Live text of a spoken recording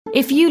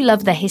If you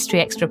love the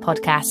History Extra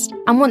podcast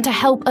and want to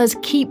help us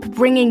keep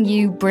bringing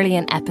you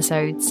brilliant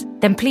episodes,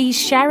 then please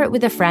share it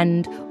with a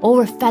friend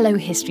or a fellow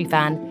history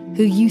fan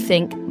who you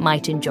think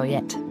might enjoy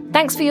it.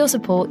 Thanks for your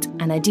support,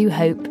 and I do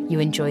hope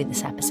you enjoy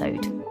this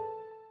episode.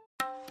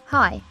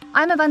 Hi,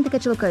 I'm Avantika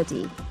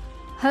Chilkoti,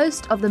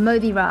 host of the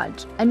Modi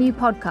Raj, a new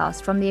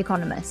podcast from The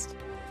Economist.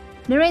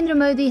 Narendra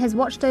Modi has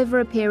watched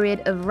over a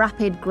period of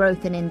rapid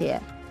growth in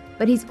India,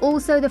 but he's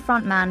also the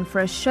frontman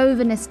for a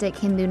chauvinistic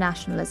Hindu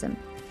nationalism.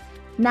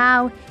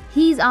 Now,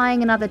 he's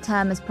eyeing another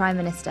term as Prime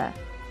Minister.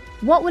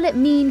 What will it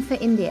mean for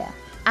India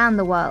and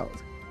the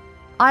world?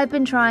 I've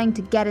been trying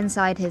to get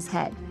inside his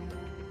head.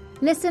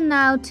 Listen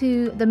now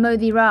to the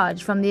Modi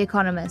Raj from The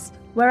Economist,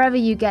 wherever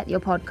you get your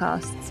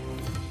podcasts.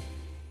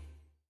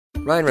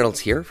 Ryan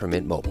Reynolds here from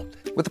Mint Mobile.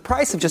 With the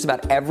price of just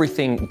about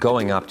everything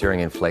going up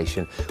during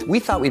inflation, we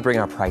thought we'd bring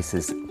our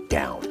prices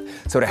down.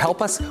 So to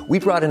help us, we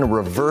brought in a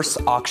reverse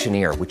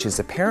auctioneer, which is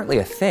apparently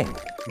a thing.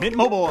 Mint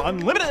Mobile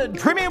Unlimited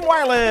Premium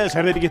Wireless.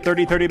 How to get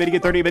 30, 30, bit to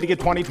get 30, bit to get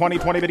 20, 20,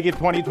 20, bit to get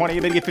 20, 20,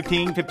 bit to get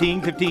 15,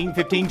 15, 15,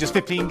 15, just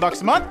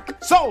 $15 a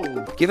month?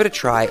 Sold! Give it a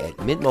try at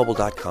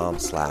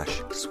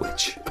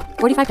mintmobile.com/switch.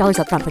 $45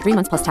 up front for 3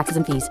 months plus taxes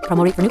and fees.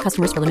 Promo rate for new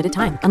customers for limited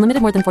time.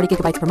 Unlimited more than 40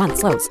 gigabytes per month.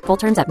 Slows full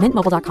terms at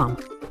mintmobile.com.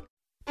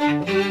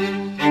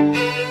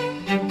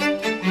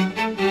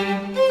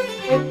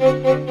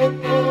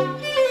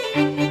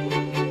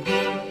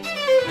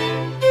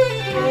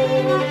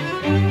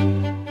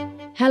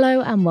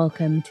 Hello and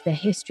welcome to the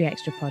History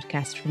Extra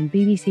podcast from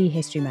BBC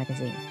History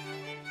Magazine,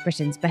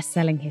 Britain's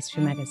best-selling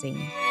history magazine.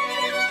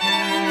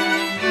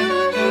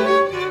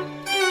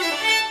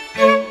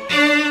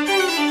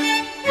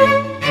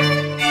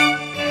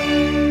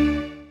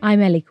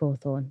 I'm Ellie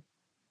Cawthorne.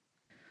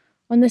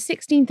 On the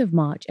 16th of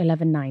March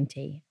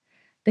 1190,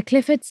 the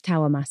Clifford's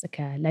Tower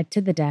massacre led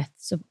to the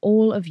deaths of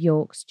all of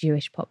York's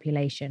Jewish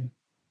population.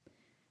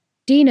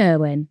 Dean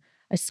Irwin,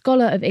 a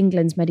scholar of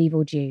England's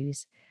medieval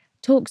Jews,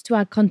 talks to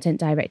our content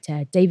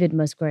director, David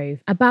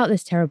Musgrove, about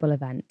this terrible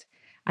event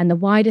and the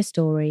wider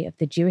story of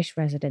the Jewish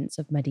residents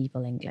of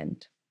medieval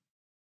England.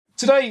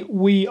 Today,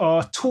 we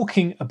are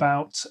talking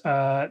about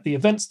the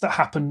events that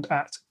happened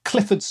at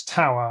Clifford's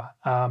Tower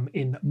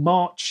in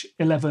March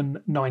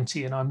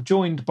 1190, and I'm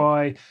joined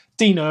by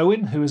Dean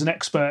Irwin, who is an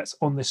expert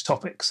on this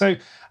topic. So,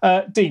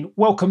 Dean,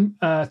 welcome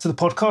to the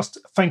podcast.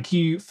 Thank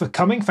you for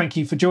coming. Thank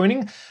you for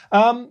joining.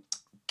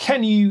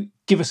 Can you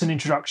give us an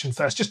introduction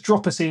first? Just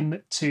drop us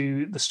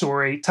into the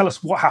story. Tell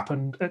us what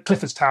happened at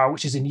Clifford's Tower,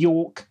 which is in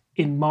York,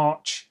 in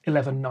March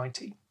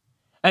 1190.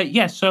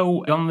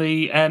 So on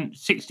the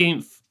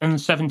 16th and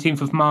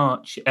 17th of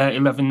March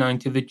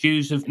 1190, the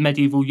Jews of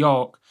medieval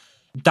York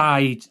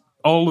died.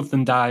 All of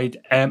them died,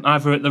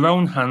 either at their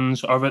own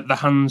hands or at the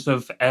hands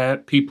of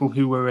people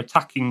who were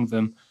attacking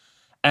them.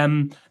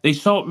 They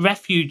sought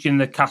refuge in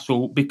the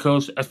castle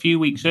because a few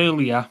weeks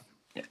earlier,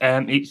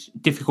 it's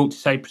difficult to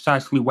say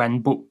precisely when,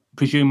 but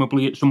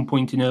presumably at some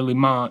point in early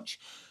March,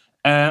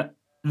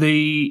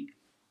 the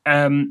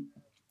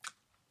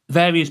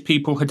various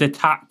people had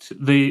attacked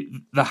the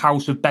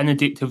house of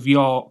Benedict of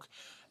York.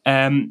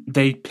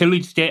 They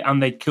pillaged it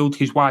and they killed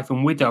his wife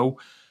and widow.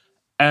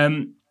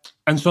 And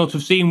sort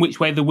of seeing which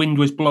way the wind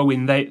was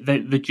blowing,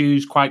 the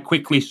Jews quite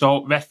quickly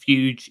sought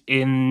refuge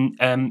in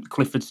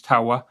Clifford's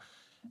Tower.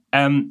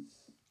 And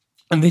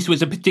this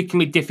was a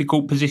particularly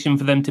difficult position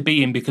for them to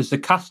be in because the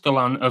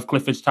castellan of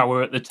Clifford's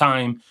Tower at the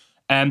time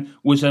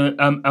was a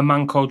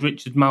man called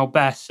Richard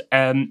Malbès,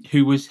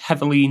 who was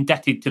heavily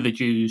indebted to the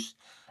Jews.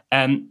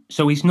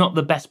 So he's not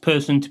the best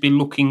person to be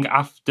looking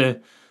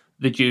after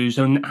the Jews.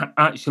 And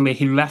actually,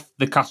 he left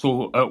the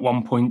castle at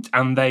one point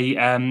and they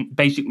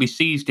basically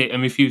seized it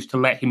and refused to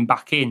let him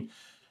back in.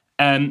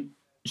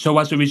 So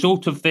as a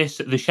result of this,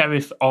 the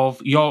Sheriff of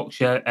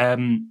Yorkshire, a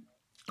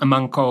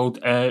man called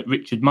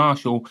Richard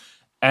Marshall,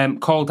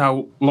 called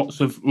out lots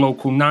of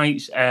local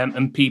knights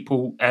and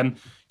people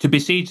to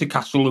besiege the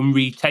castle and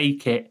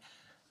retake it.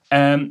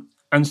 And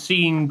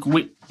seeing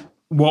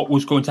what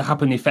was going to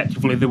happen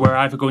effectively, they were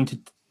either going to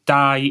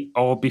die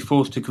or be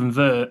forced to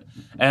convert.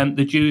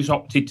 The Jews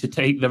opted to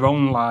take their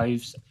own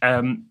lives.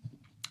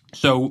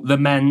 So the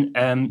men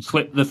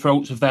slit the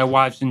throats of their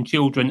wives and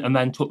children and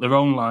then took their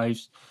own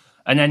lives.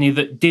 And any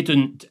that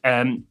didn't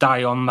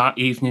die on that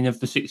evening of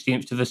the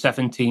 16th to the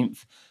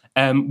 17th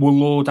were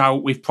lured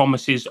out with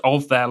promises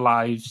of their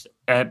lives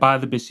by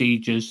the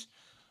besiegers,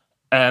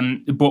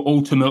 but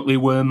ultimately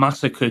were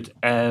massacred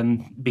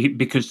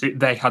because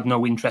they had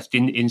no interest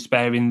in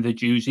sparing the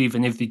Jews,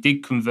 even if they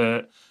did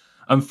convert.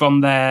 And from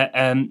there,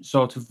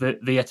 sort of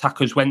the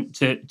attackers went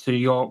to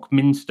York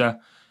Minster,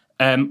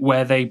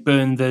 where they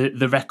burned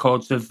the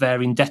records of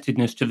their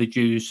indebtedness to the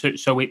Jews.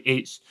 So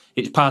it's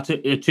part of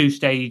a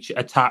two-stage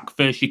attack.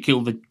 First, you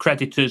kill the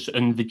creditors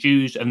and the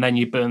Jews, and then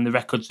you burn the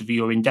records of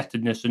your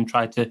indebtedness and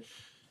try to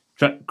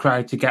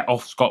get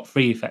off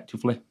scot-free,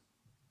 effectively.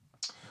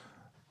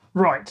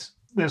 Right.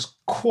 there's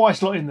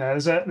quite a lot in there.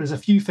 There's a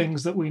few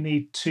things that we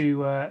need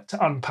to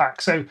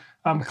unpack. So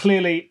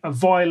clearly a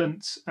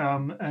violent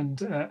and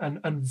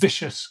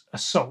vicious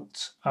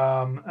assault.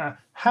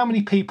 How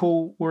many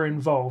people were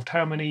involved?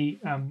 How many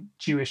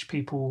Jewish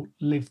people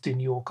lived in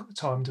York at the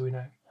time? Do we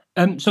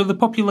know? So the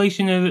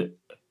population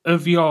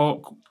of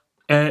York,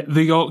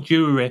 the York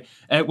Jewry,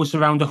 was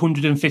around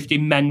 150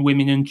 men,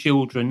 women, and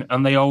children,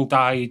 and they all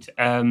died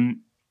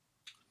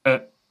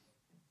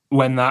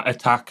when that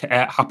attack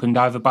happened,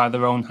 either by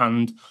their own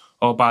hand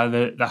or by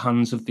the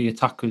hands of the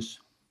attackers.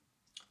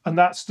 And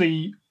that's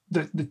the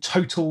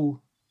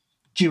total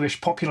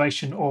Jewish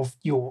population of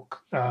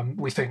York,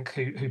 we think,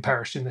 who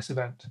perished in this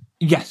event?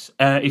 Yes,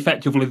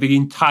 effectively the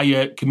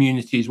entire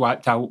community is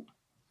wiped out.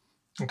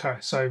 Okay,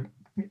 so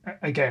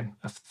again,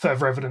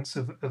 further evidence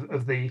of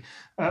the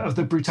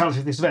brutality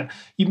of this event.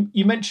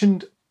 You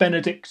mentioned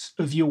Benedict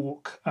of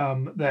York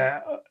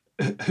there.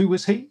 Who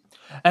was he?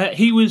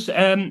 He was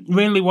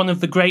really one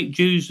of the great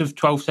Jews of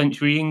 12th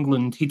century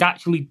England. He'd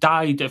actually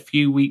died a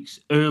few weeks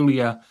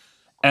earlier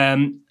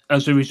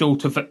as a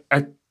result of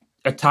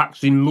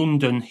attacks in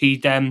London.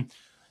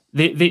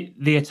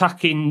 The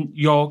attack in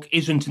York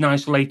isn't an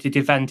isolated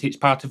event. It's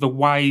part of a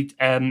wide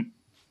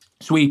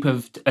sweep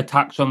of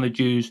attacks on the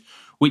Jews,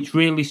 which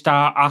really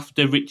start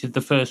after Richard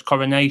I's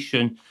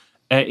coronation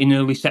in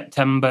early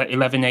September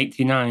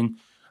 1189.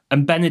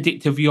 And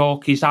Benedict of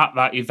York is at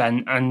that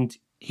event, and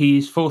he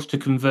is forced to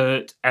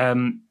convert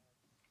then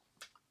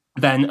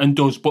and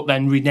does, but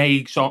then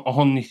reneges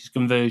on his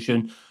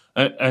conversion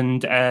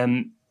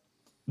and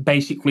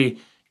basically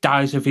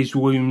dies of his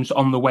wounds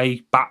on the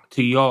way back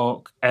to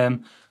York.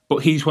 But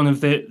he's one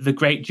of the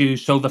great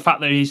Jews, so the fact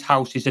that his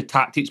house is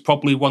attacked, it's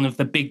probably one of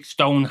the big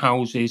stone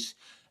houses,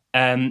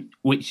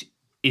 which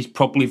is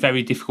probably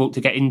very difficult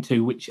to get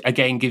into, which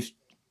again gives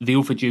the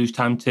other Jews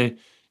time to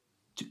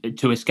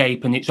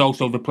escape. And it's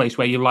also the place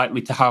where you're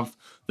likely to have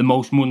the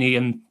most money,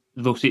 and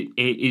thus it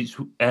is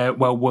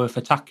well worth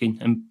attacking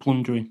and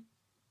plundering.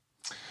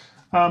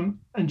 And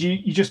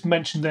you just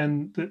mentioned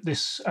then that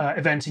this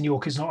event in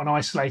York is not an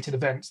isolated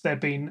event. There have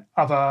been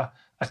other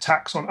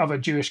attacks on other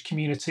Jewish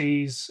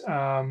communities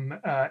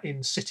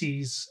in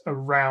cities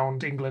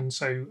around England.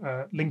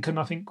 So Lincoln,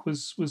 I think,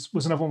 was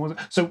another one.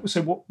 So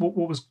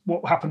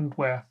what happened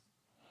where?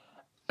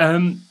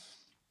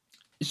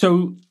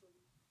 So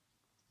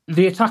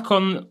the attack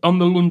on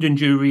the London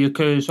Jewry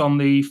occurs on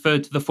the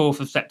 3rd to the 4th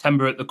of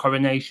September at the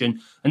coronation.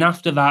 And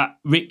after that,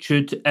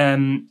 Richard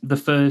I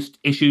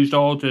issues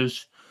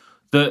orders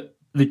that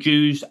the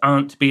Jews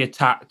aren't to be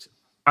attacked.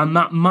 And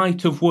that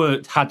might have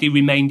worked had he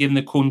remained in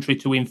the country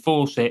to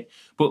enforce it.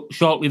 But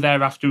shortly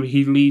thereafter,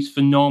 he leaves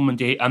for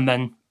Normandy and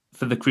then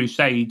for the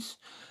Crusades.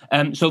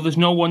 So there's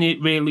no one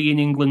really in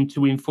England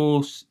to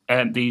enforce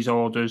these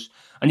orders.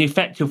 And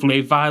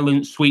effectively,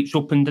 violence sweeps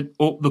up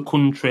the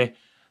country.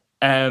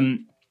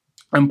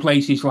 And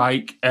places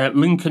like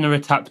Lincoln are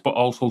attacked, but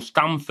also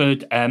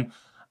Stamford.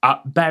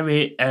 At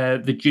Bury,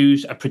 the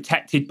Jews are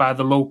protected by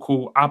the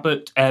local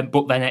abbot,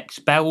 but then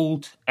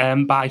expelled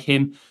by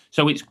him.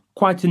 So it's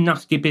quite a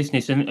nasty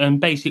business. And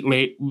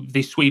basically,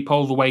 they sweep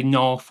all the way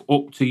north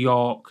up to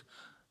York.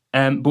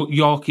 But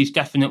York is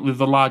definitely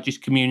the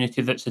largest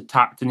community that's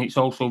attacked, and it's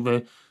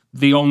also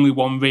the only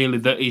one really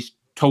that is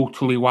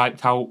totally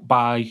wiped out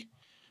by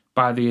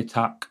the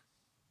attack.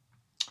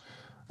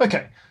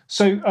 Okay.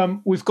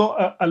 So we've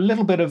got a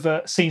little bit of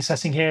a scene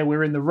setting here.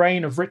 We're in the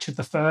reign of Richard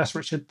I,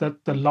 Richard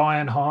the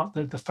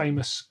Lionheart, the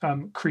famous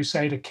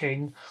Crusader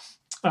king.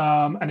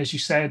 And as you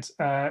said,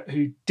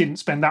 who didn't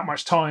spend that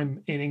much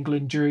time in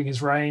England during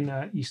his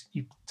reign.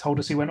 You told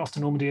us he went off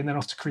to Normandy and then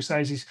off to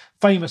Crusades. He's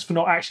famous for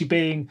not actually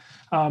being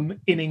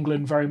in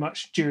England very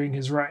much during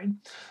his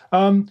reign.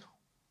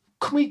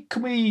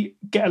 Can we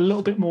get a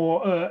little bit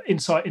more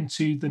insight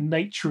into the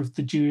nature of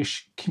the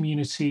Jewish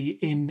community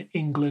in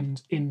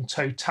England in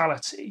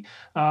totality?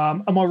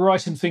 Am I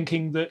right in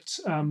thinking that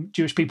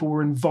Jewish people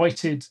were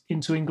invited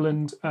into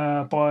England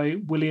by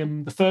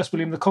William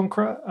the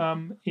Conqueror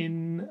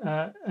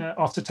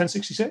after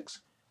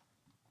 1066?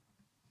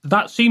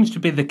 That seems to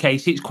be the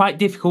case. It's quite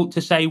difficult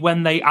to say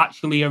when they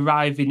actually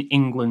arrive in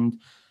England.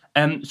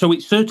 So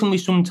it's certainly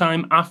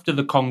sometime after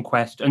the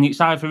conquest, and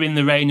it's either in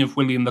the reign of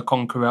William the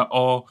Conqueror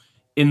or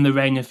in the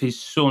reign of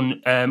his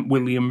son,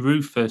 William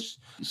Rufus.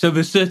 So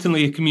there's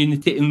certainly a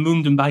community in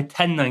London by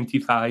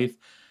 1095.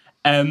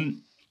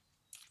 And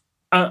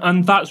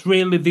that's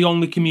really the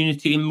only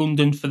community in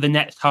London for the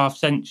next half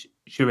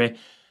century.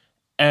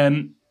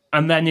 And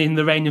then in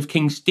the reign of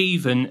King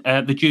Stephen,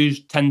 the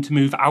Jews tend to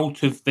move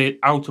out of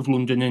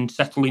London and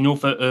settle in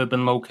other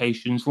urban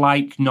locations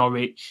like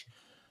Norwich,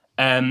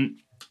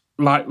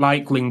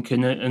 like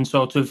Lincoln, and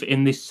sort of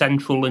in this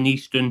central and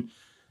eastern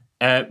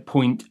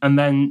point. And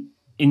then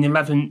in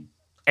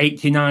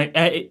 1159,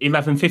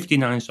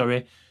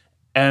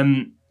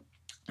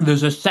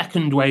 there's a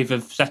second wave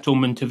of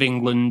settlement of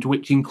England,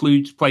 which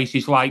includes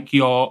places like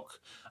York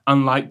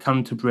and like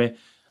Canterbury.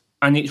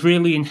 And it's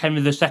really in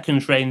Henry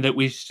II's reign that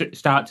we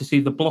start to see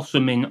the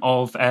blossoming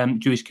of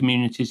Jewish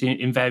communities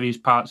in various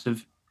parts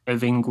of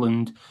of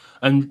England.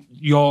 And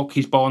York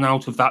is born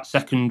out of that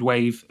second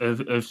wave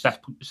of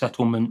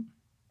settlement.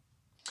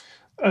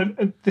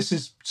 This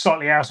is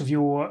slightly out of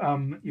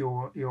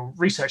your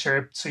research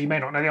area, so you may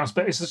not know the answer.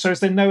 But is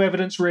there no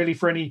evidence really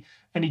for any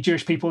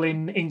Jewish people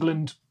in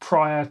England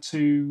prior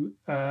to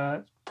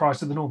the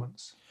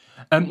Normans?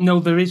 No,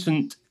 there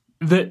isn't.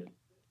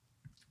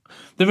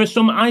 There is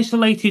some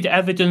isolated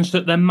evidence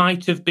that there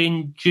might have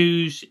been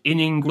Jews in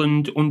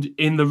England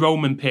in the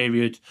Roman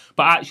period,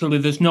 but actually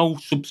there's no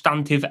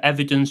substantive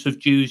evidence of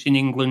Jews in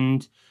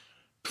England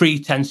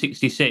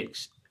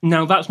pre-1066.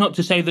 Now, that's not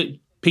to say that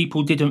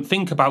people didn't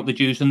think about the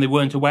Jews and they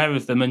weren't aware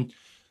of them, and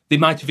they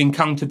might have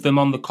encountered them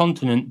on the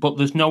continent, but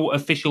there's no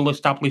official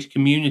established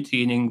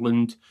community in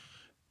England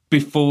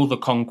before the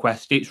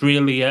conquest. It's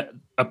really a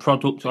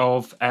product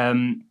of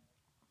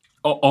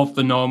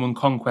the Norman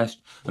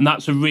conquest. And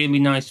that's a really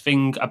nice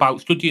thing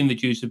about studying the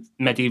Jews of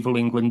medieval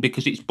England,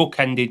 because it's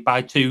bookended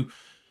by two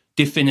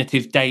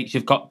definitive dates.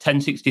 You've got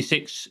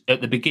 1066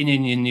 at the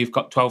beginning and you've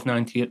got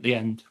 1290 at the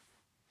end.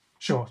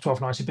 Sure,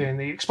 1290 being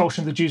the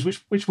expulsion of the Jews,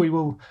 which we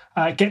will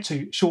get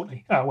to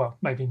shortly. Well,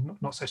 maybe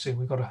not so soon.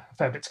 We've got a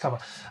fair bit to cover.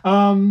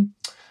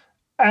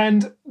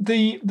 And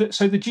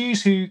the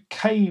Jews who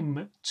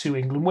came to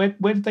England,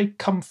 where did they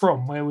come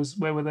from? Where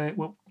were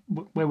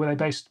they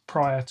based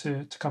prior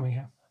to coming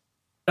here?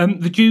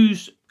 The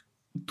Jews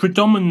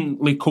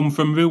predominantly come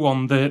from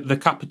Rouen, the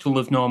capital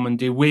of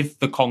Normandy, with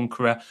the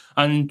conqueror.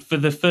 And for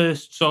the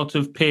first sort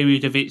of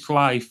period of its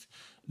life,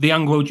 the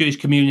Anglo-Jewish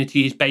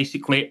community is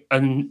basically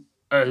an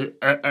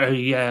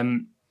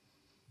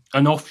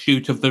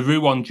offshoot of the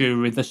Rouen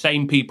Jewry. The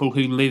same people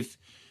who live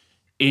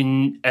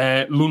in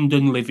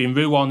London live in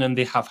Rouen, and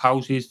they have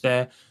houses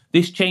there.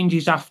 This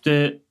changes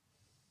after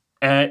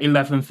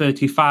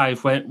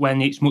 1135,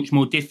 when it's much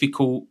more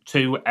difficult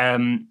to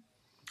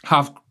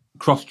have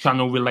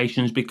cross-channel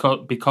relations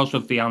because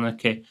of the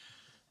anarchy.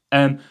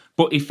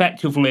 But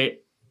effectively,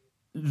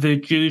 the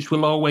Jews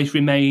will always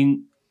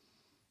remain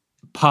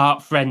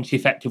part French,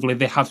 effectively.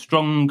 They have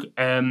strong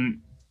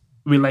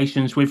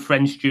relations with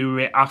French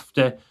Jewry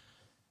after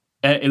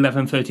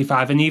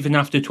 1135, and even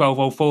after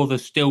 1204,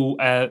 there's still,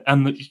 and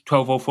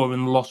 1204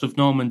 and the loss of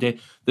Normandy,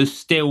 there's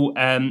still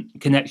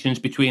connections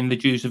between the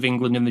Jews of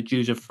England and the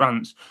Jews of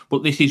France.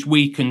 But this is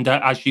weakened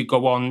as you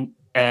go on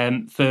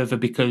further,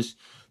 because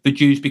the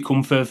Jews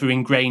become further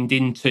ingrained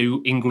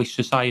into English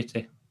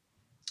society.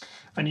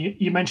 And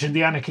you mentioned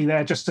the anarchy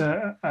there, just as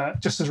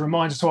a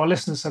reminder to our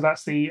listeners. So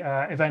that's the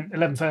event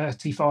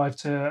 1135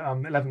 to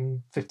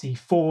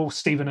 1154.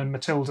 Stephen and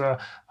Matilda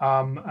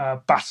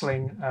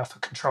battling for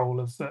control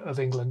of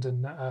England,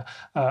 and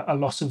a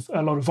lot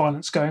of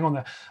violence going on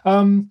there.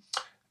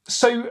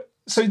 So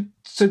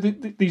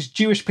these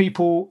Jewish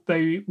people,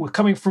 they were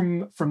coming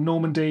from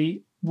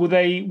Normandy. Were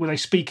they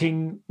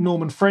speaking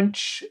Norman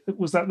French?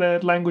 Was that their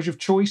language of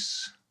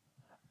choice?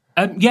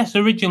 Yes,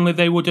 originally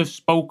they would have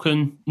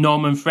spoken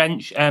Norman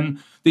French.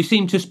 They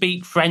seem to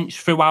speak French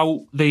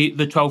throughout the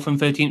 12th and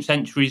 13th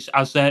centuries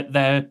as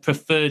their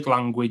preferred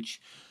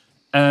language,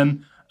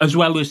 as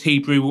well as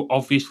Hebrew,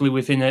 obviously,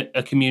 within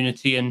a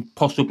community, and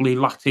possibly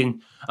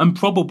Latin, and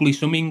probably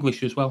some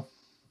English as well.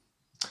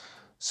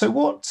 So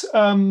what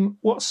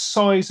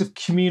size of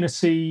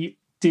community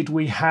did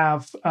we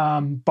have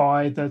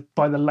by the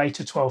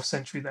later 12th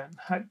century then?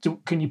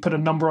 Can you put a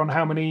number on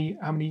how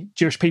many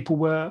Jewish people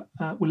were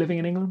living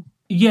in England?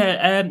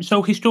 Yeah,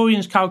 so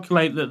historians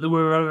calculate that there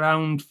were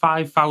around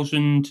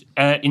 5,000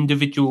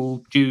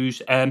 individual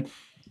Jews in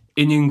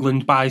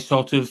England by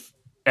sort of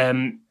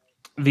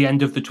the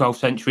end of the 12th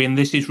century, and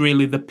this is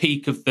really the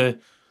peak of the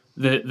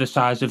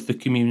size of the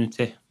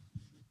community.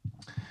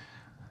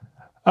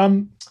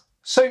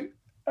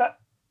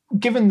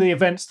 Given the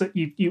events that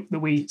that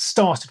we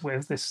started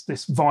with,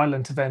 this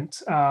violent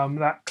event,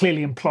 that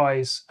clearly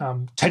implies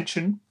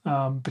tension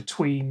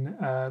between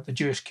the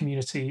Jewish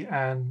community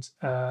and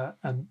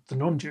the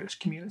non-Jewish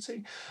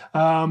community.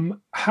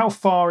 How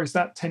far is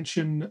that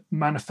tension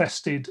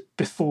manifested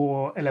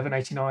before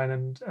 1189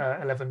 and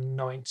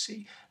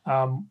 1190?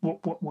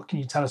 What can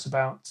you tell us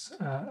about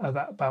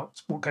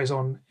what goes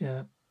on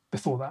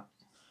before that?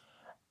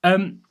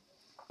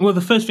 Well, the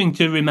first thing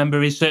to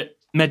remember is that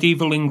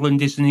medieval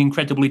England is an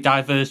incredibly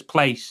diverse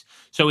place.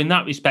 So in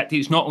that respect,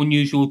 it's not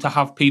unusual to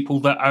have people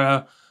that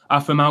are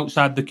from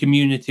outside the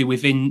community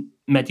within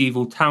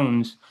medieval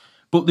towns.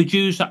 But the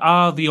Jews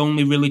are the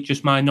only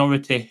religious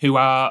minority who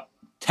are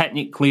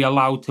technically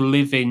allowed to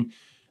live in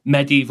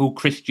medieval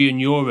Christian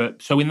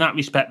Europe. So in that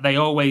respect, they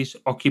always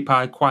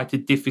occupy quite a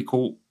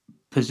difficult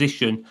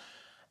position.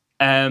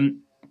 And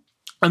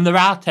there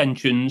are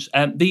tensions.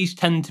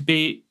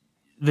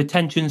 The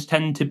tensions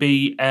tend to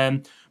be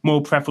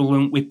more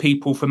prevalent with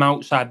people from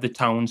outside the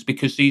towns,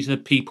 because these are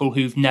people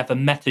who've never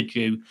met a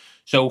Jew,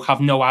 so have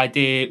no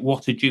idea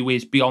what a Jew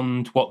is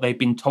beyond what they've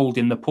been told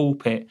in the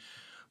pulpit.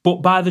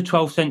 But by the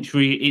 12th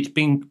century, it's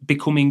been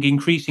becoming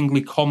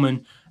increasingly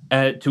common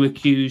to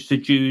accuse the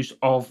Jews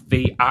of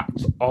the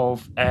act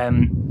of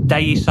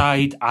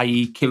deicide,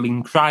 i.e.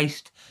 killing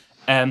Christ.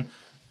 The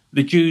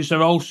Jews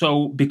are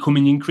also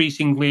becoming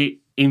increasingly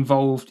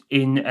involved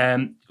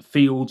in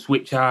fields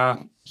which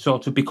are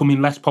sort of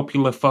becoming less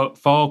popular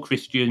for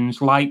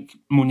Christians, like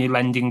money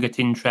lending at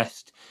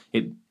interest.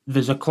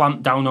 There's a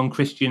clamp down on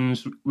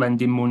Christians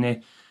lending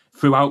money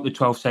throughout the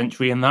 12th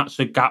century, and that's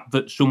a gap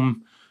that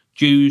some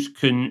Jews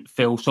can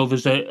fill. So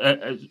there's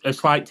a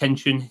slight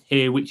tension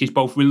here, which is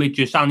both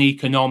religious and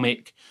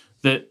economic,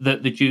 that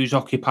the Jews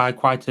occupy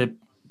quite a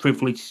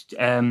privileged,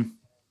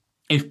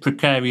 if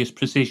precarious,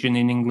 position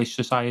in English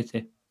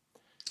society.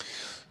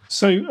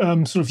 So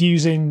sort of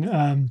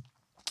using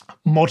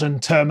modern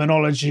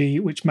terminology,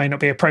 which may not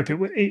be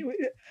appropriate,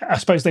 I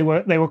suppose they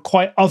were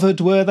quite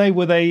othered, were they?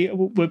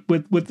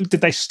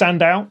 Did they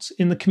stand out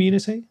in the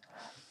community?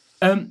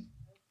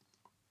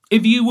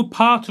 If you were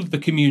part of the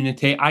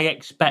community, I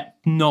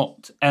expect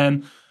not.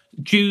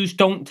 Jews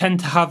don't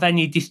tend to have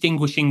any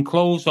distinguishing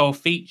clothes or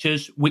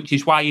features, which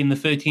is why in the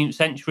 13th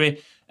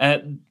century,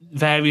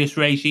 various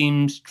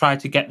regimes tried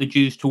to get the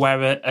Jews to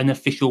wear an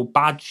official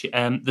badge,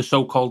 the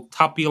so-called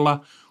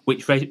tabula,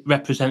 which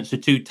represents the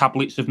 2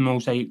 tablets of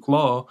Mosaic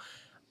law.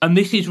 And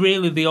this is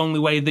really the only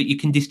way that you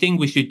can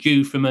distinguish a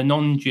Jew from a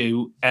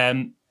non-Jew,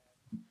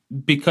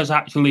 because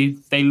actually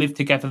they live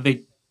together,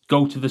 they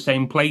go to the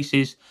same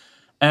places.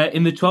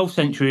 In the 12th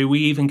century, we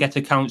even get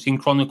accounts in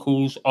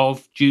chronicles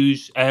of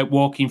Jews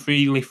walking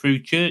freely through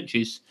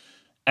churches.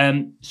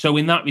 So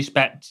in that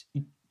respect,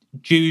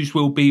 Jews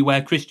will be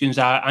where Christians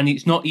are, and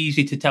it's not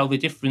easy to tell the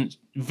difference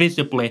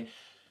visibly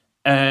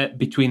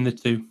between the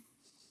two.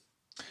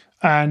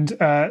 And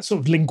sort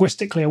of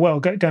linguistically as well,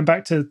 going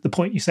back to the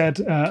point you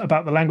said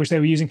about the language they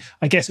were using,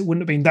 I guess it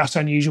wouldn't have been that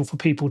unusual for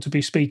people to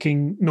be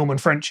speaking Norman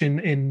French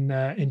in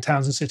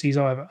towns and cities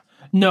either.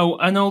 No,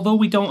 and although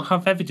we don't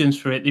have evidence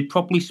for it, they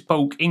probably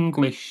spoke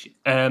English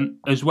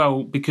as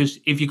well, because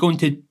if you're going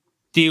to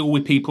deal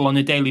with people on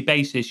a daily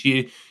basis,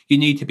 you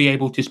need to be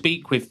able to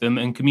speak with them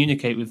and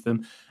communicate with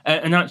them.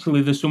 And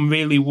actually, there's some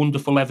really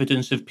wonderful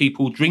evidence of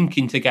people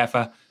drinking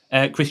together,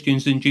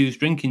 Christians and Jews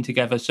drinking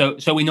together.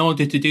 So in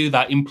order to do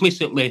that,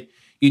 implicitly,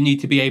 you need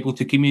to be able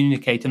to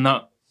communicate, and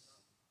that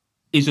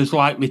is as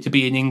likely to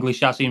be in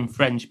English as in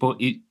French, but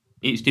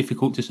it's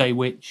difficult to say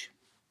which.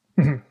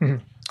 Mm-hmm.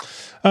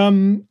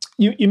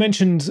 You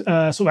mentioned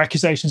sort of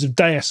accusations of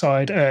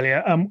deicide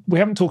earlier. We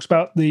haven't talked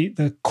about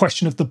the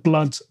question of the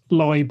blood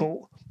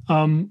libel.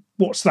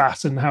 What's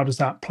that, and how does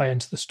that play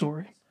into the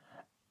story?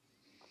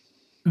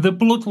 The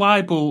blood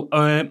libel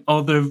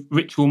or the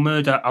ritual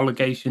murder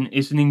allegation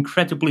is an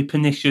incredibly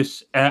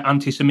pernicious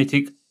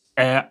anti-Semitic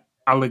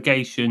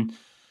allegation.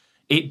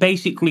 It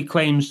basically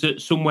claims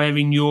that somewhere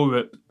in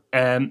Europe,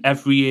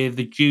 every year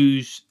the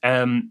Jews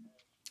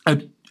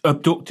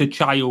abduct a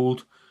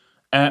child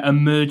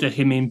and murder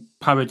him in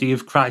parody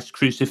of Christ's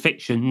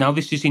crucifixion. Now,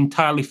 this is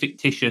entirely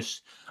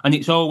fictitious, and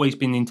it's always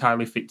been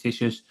entirely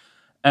fictitious.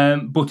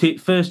 But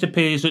it first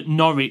appears at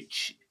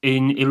Norwich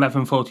in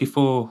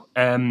 1144,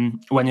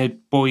 when a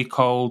boy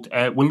called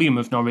William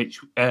of Norwich,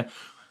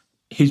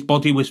 his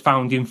body was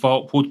found in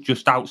Thorpe Wood,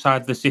 just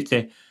outside the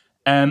city.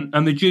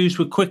 And the Jews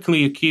were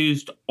quickly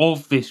accused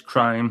of this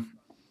crime.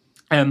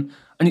 And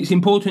it's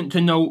important to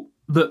note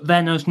that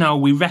then as now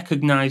we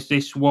recognise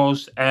this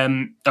was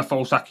a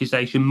false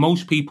accusation.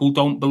 Most people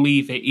don't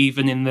believe it,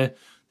 even in the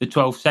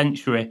 12th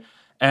century.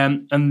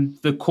 And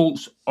the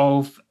cults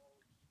of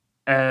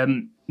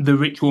the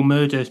ritual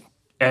murder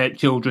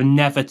children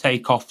never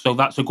take off, so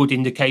that's a good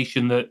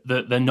indication that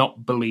they're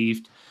not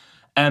believed.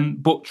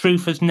 But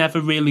truth has never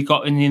really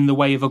gotten in the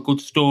way of a good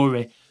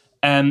story.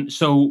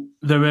 So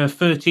there are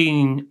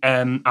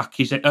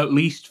at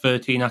least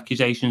 13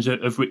 accusations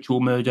of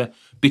ritual murder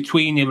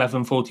between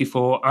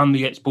 1144 and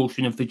the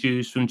expulsion of the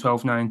Jews from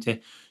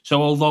 1290.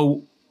 So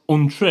although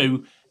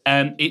untrue,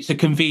 it's a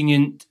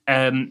convenient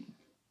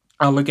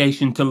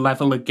allegation to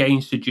level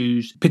against the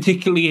Jews,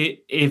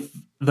 particularly if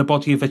the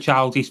body of a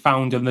child is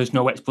found and there's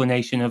no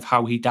explanation of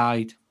how he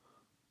died.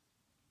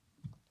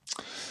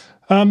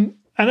 And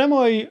am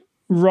I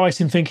right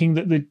in thinking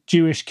that the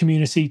Jewish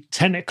community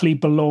technically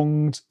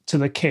belonged to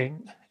the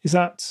king? Is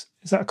that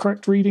a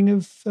correct reading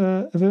of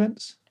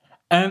events?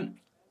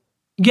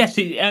 Yes,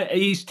 it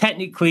is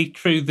technically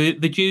true.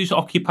 The Jews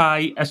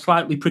occupy a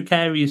slightly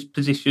precarious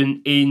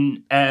position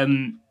in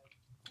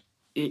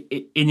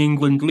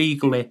England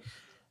legally.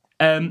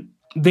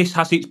 This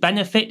has its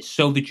benefits,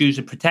 so the Jews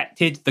are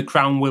protected. The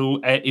Crown will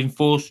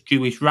enforce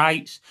Jewish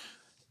rights,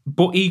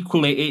 but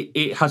equally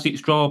it has its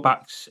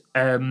drawbacks.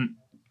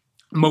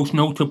 Most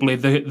notably,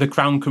 the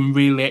Crown can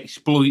really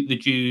exploit the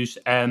Jews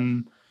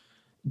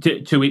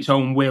to its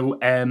own will,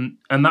 and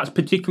that's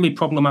particularly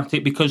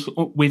problematic because,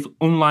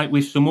 unlike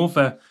with some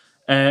other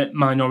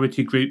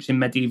minority groups in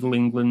medieval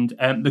England,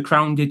 the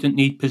Crown didn't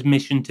need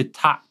permission to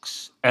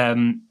tax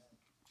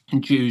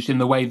Jews in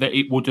the way that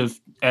it would have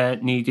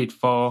needed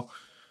for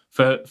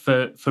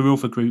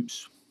other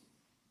groups.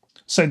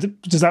 So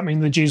does that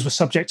mean the Jews were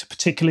subject to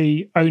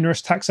particularly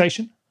onerous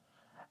taxation?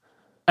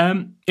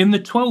 In the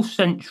 12th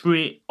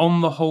century,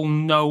 on the whole,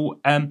 no.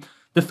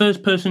 The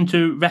first person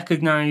to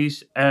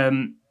recognise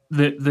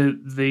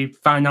the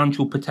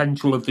financial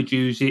potential of the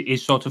Jews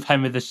is sort of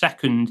Henry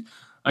II,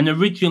 And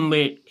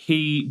originally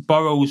he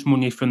borrows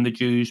money from the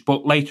Jews,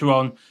 but later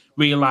on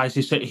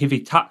realises that if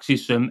he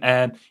taxes them,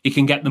 he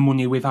can get the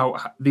money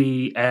without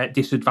the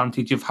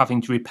disadvantage of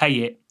having to repay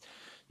it.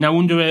 Now,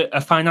 under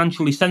a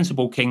financially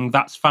sensible king,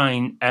 that's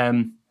fine,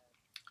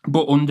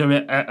 but under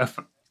an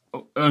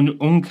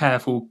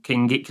uncareful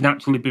king, it can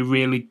actually be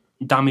really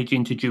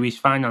damaging to Jewish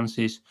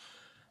finances.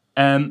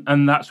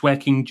 And that's where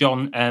King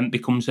John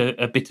becomes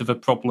a bit of a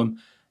problem.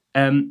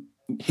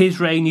 His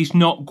reign is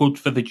not good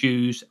for the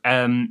Jews,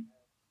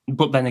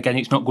 but then again,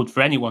 it's not good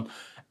for anyone.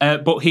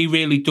 But he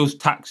really does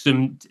tax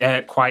them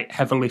quite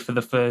heavily for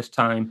the first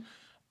time.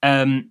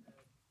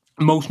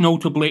 Most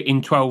notably, in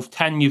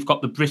 1210, you've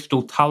got the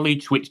Bristol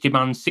Tallage, which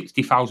demands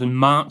 60,000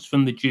 marks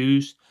from the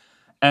Jews.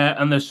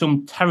 And there's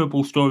some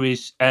terrible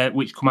stories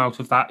which come out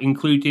of that,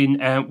 including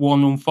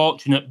one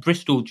unfortunate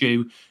Bristol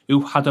Jew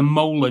who had a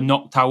molar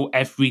knocked out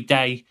every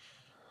day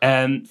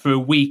for a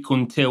week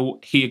until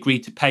he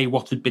agreed to pay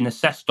what had been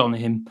assessed on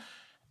him.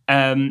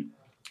 And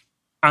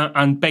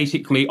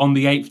basically, on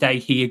the 8th day,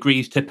 he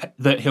agrees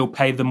that he'll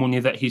pay the money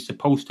that he's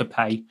supposed to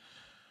pay.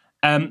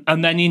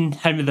 And then in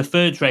Henry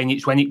III's reign,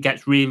 it's when it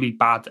gets really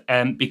bad,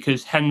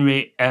 because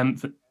Henry,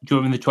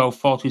 during the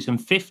 1240s and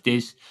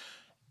 50s,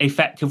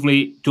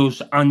 effectively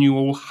does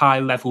annual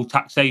high-level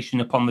taxation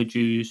upon the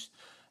Jews.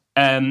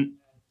 And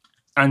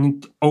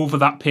over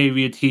that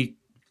period, he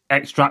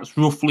extracts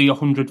roughly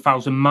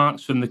 100,000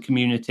 marks from the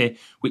community,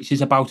 which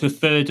is about a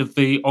third of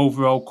the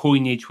overall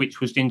coinage which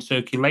was in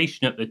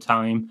circulation at the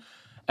time.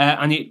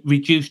 And it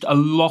reduced a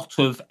lot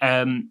of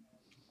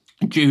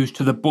Jews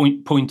to the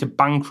point of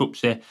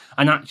bankruptcy.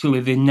 And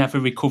actually, they never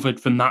recovered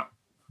from that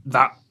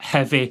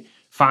heavy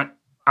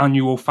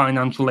annual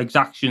financial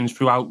exactions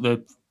throughout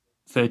the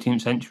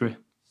 13th century.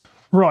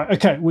 Right.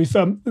 Okay. We've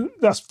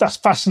that's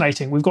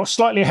fascinating. We've got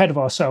slightly ahead of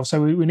ourselves,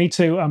 so we need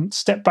to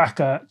step back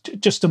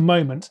just a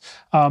moment,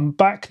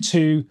 back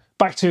to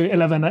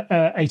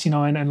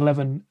 1189 and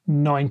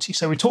 1190.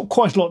 So we talked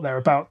quite a lot there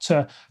about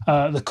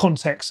the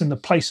context and the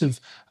place of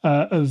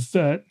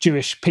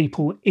Jewish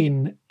people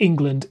in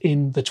England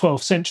in the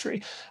 12th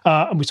century,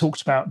 and we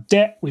talked about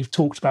debt. We've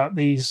talked about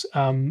these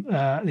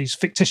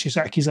fictitious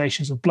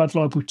accusations of blood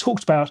libel. We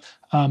talked about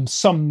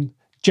some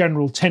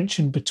general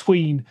tension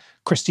between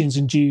Christians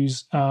and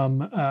Jews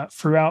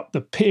throughout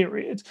the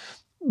period.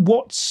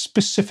 What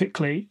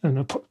specifically, and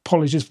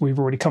apologies, we've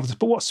already covered this,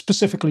 but what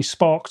specifically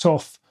sparked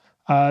off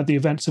the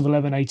events of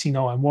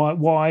 1189?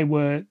 Why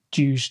were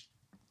Jews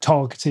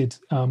targeted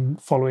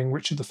following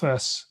Richard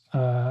I's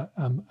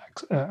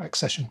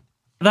accession?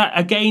 That,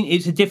 again,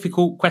 is a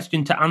difficult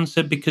question to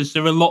answer because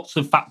there are lots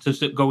of factors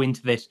that go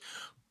into this.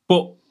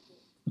 But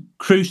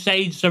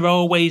crusades are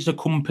always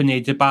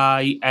accompanied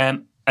by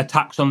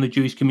attacks on the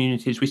Jewish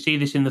communities. We see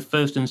this in the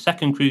First and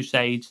Second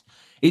Crusades.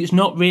 It's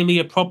not really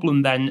a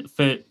problem then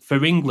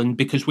for England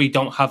because we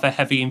don't have a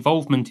heavy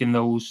involvement in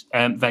those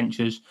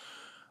ventures.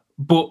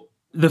 But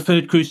the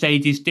Third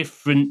Crusade is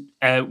different.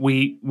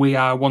 We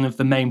are one of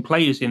the main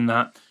players in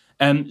that.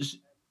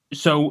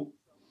 So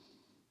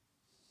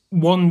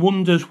one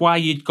wonders why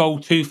you'd go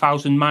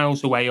 2,000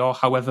 miles away or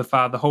however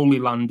far the Holy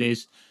Land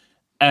is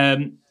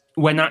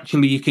when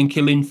actually you can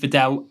kill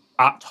infidel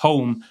at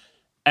home.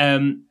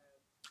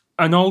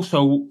 And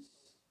also,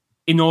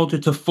 in order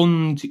to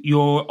fund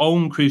your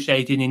own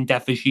crusading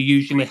endeavours, you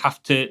usually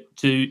have to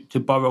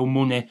borrow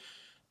money.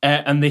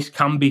 And this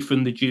can be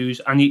from the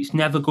Jews. And it's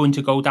never going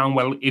to go down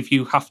well if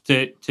you have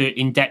to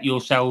indebt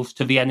yourselves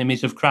to the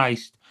enemies of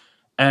Christ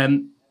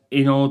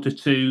in order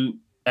to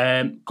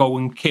go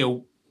and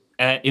kill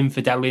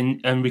infidel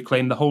and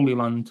reclaim the Holy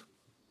Land.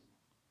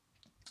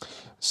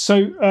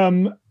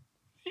 So,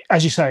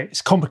 as you say,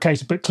 it's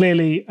complicated, but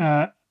clearly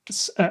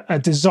a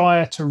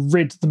desire to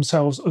rid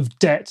themselves of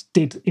debt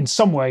did in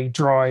some way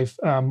drive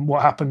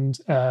what happened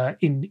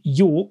in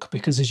York,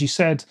 because as you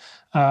said,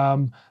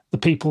 the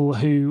people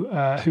who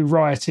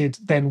rioted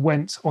then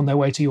went on their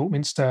way to York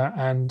Minster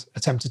and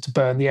attempted to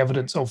burn the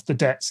evidence of the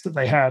debts that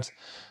they had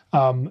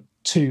to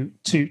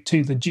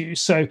the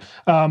Jews. So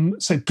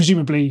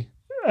presumably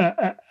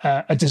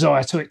a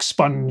desire to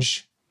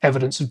expunge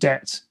evidence of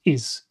debt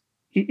is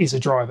a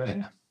driver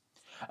here.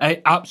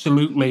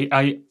 Absolutely.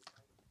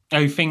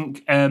 I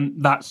think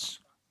that's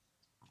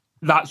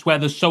where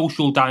the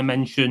social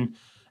dimension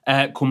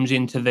comes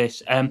into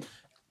this.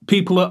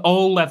 People at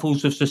all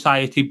levels of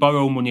society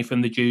borrow money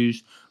from the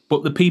Jews,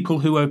 but the people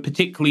who are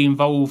particularly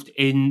involved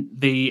in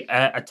the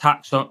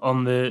attacks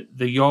on the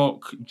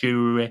York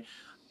Jewry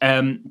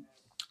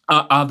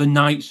are the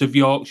Knights of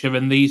Yorkshire,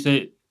 and these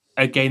are,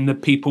 again, the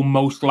people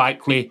most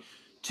likely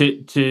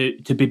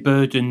to be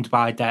burdened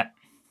by debt.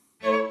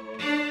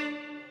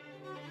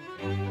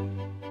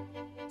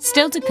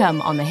 Still to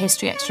come on the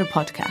History Extra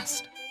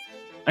podcast.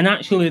 And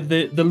actually,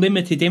 the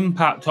limited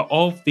impact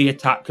of the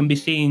attack can be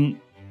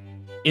seen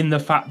in the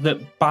fact that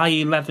by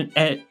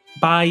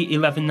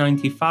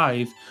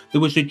 1195,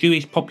 there was a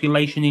Jewish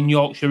population in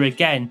Yorkshire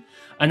again.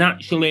 And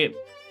actually,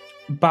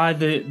 by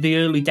the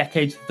early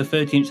decades of the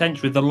 13th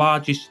century, the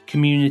largest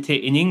community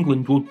in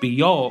England would be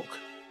York.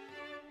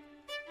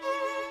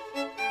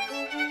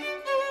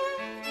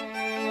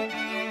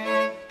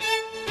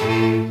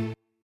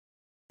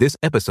 This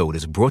episode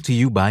is brought to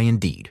you by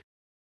Indeed.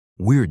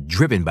 We're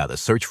driven by the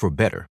search for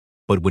better,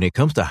 but when it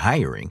comes to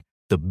hiring,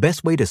 the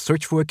best way to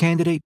search for a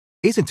candidate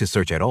isn't to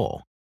search at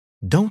all.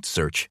 Don't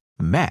search,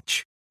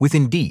 match with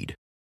Indeed.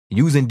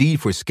 Use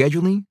Indeed for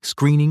scheduling,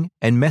 screening,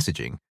 and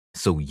messaging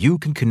so you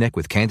can connect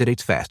with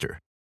candidates faster.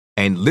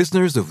 And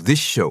listeners of this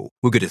show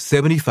will get a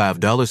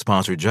 $75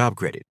 sponsored job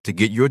credit to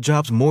get your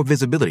jobs more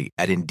visibility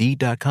at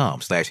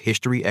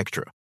Indeed.com/History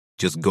Extra.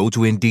 Just go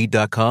to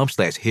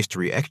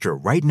Indeed.com/History Extra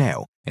right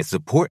now and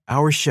support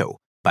our show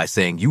by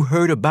saying you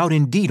heard about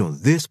Indeed on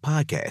this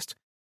podcast.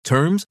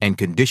 Terms and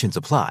conditions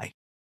apply.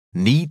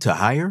 Need to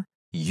hire?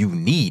 You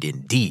need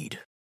Indeed.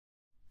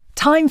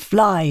 Time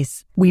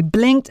flies. We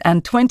blinked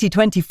and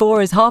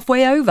 2024 is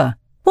halfway over.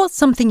 What's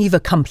something you've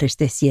accomplished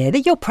this year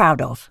that you're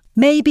proud of?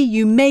 Maybe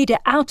you made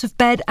it out of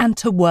bed and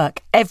to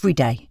work every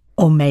day.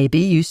 Or maybe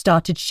you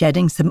started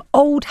shedding some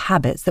old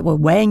habits that were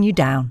weighing you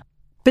down.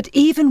 But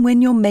even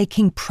when you're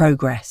making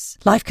progress,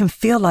 life can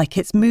feel like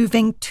it's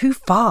moving too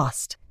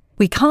fast.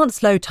 We can't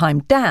slow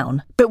time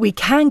down, but we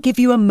can give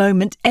you a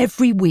moment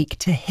every week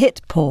to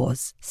hit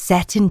pause,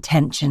 set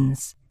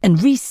intentions,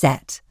 and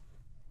reset.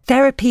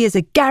 Therapy is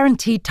a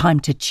guaranteed time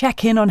to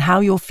check in on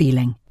how you're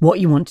feeling, what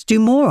you want to do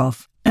more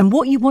of, and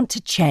what you want to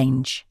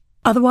change.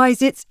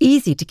 Otherwise, it's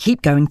easy to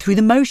keep going through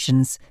the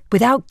motions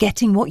without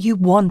getting what you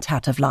want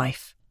out of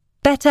life.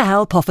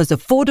 BetterHelp offers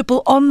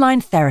affordable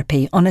online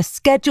therapy on a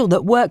schedule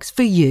that works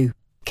for you.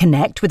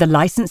 Connect with a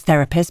licensed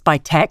therapist by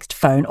text,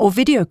 phone, or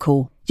video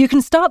call. You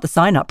can start the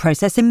sign-up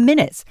process in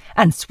minutes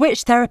and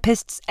switch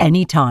therapists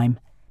anytime.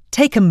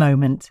 Take a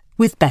moment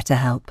with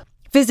BetterHelp.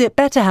 Visit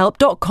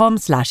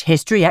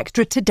betterhelp.com/History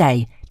Extra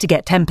today to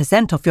get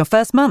 10% off your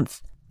first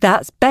month.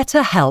 That's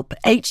BetterHelp,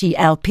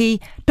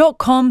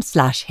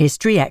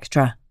 HELP.com/History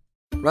Extra.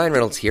 Ryan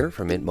Reynolds here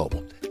from Mint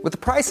Mobile. With the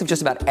price of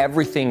just about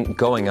everything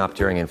going up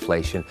during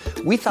inflation,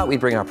 we thought we'd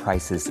bring our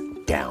prices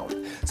down.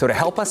 So to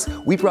help us,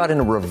 we brought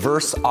in a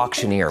reverse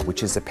auctioneer,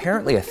 which is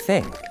apparently a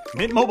thing.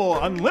 Mint Mobile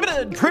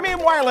Unlimited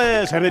Premium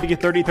Wireless. How to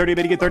get 30, 30,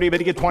 bit to get 30, bit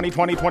to get 20,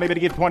 20, 20, bit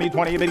to get 20,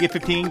 20, bit to get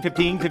 15,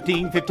 15,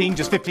 15, 15,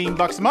 just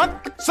 $15 a month?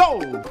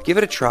 Sold! Give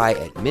it a try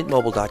at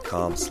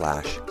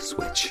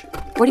mintmobile.com/switch.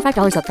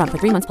 $45 up front for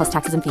 3 months plus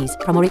taxes and fees.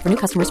 Promo rate for new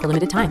customers for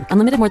limited time.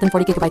 Unlimited more than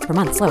 40 gigabytes per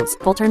month. Slows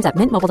full terms at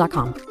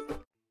mintmobile.com.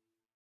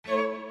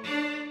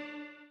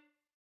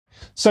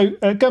 So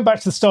going back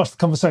to the start of the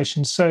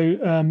conversation, so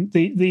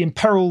the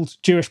imperiled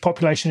Jewish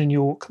population in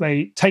York,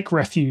 they take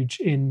refuge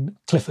in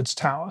Clifford's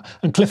Tower.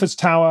 And Clifford's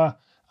Tower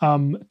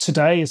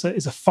today is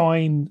a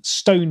fine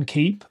stone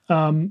keep.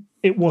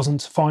 It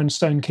wasn't a fine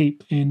stone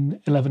keep in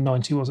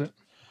 1190, was it?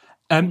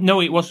 No,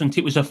 it wasn't.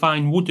 It was a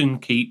fine wooden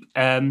keep,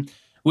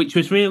 which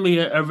was really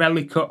a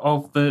relic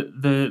of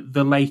the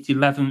late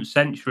 11th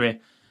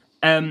century.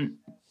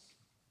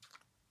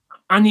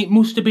 And it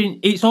must have been,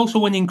 it's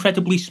also an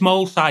incredibly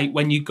small site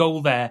when you go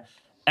there.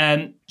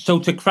 So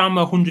to cram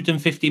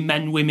 150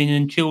 men, women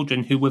and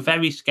children who were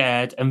very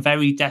scared and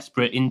very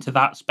desperate into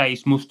that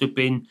space must have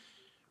been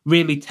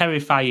really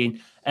terrifying.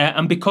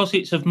 And because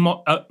it's of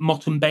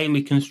Motte and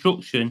Bailey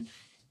construction,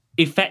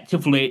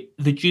 effectively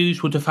the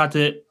Jews would have had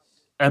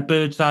a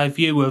bird's eye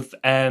view of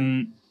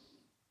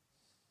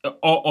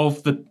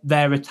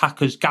their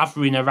attackers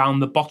gathering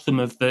around the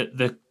bottom of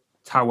the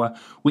tower,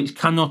 which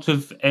cannot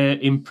have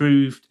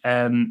improved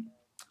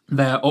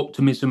their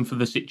optimism for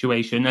the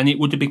situation. And it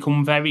would have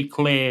become very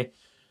clear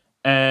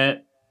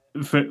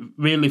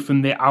really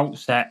from the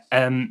outset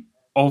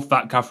of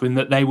that gathering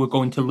that they were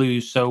going to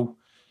lose. So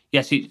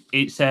yes,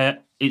 it's a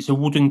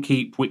wooden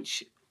keep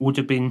which would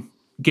have been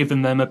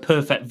given them a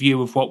perfect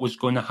view of what was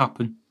going to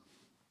happen.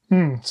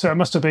 So it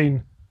must have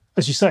been,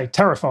 as you say,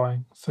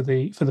 terrifying for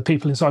the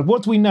people inside.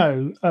 What do we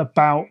know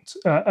about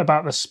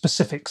the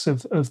specifics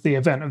of the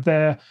event?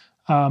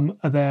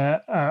 Are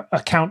there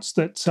accounts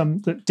that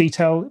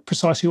detail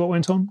precisely what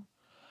went on?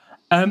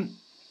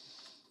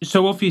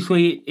 So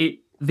obviously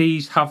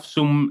these have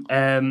some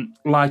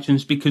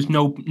legends because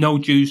no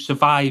Jews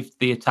survived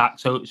the attack,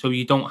 so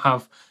you don't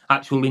have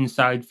actual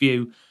inside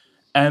view.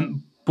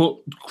 But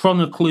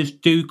chroniclers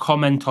do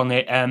comment on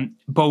it.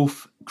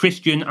 Both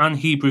Christian and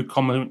Hebrew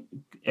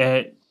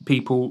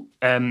people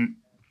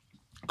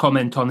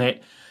comment on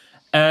it.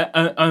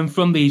 And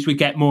from these we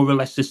get more or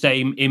less the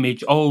same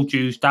image. All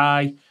Jews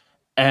die.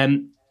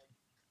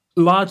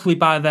 Largely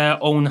by their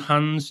own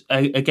hands.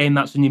 Again,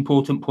 that's an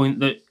important point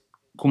that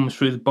comes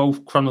through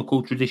both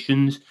chronicle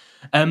traditions.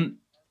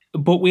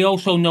 But we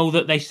also know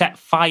that they set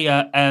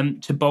fire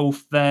to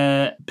both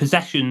their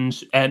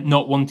possessions,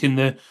 not wanting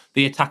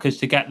the attackers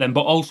to get them,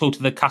 but also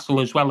to the castle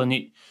as well. And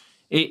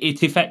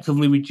it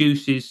effectively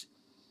reduces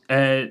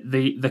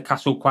the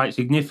castle quite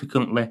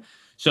significantly.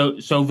 So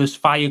there's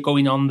fire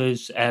going on,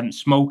 there's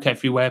smoke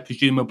everywhere,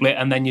 presumably,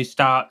 and then you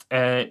start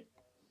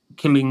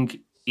killing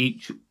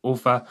each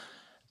other.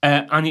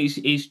 and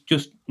it's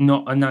just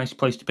not a nice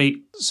place to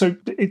be. So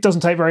it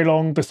doesn't take very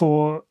long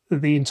before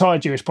the entire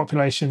Jewish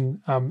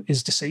population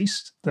is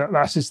deceased.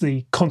 That is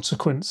the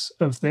consequence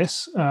of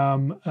this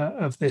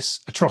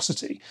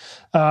atrocity.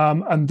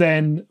 And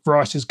then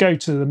rioters go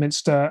to the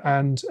Minster,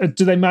 and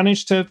do they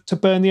manage to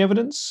burn the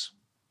evidence?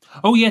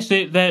 Oh yes,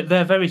 they're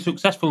very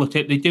successful at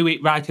it. They do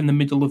it right in the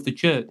middle of the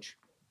church.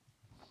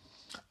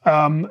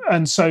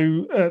 And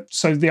so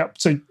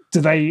do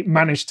they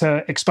manage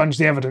to expunge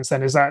the evidence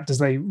then? Does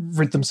they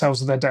rid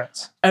themselves of their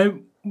debts?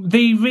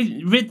 They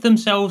rid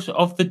themselves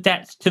of the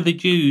debts to the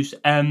Jews,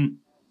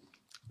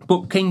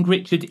 but King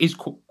Richard is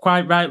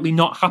quite rightly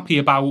not happy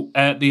about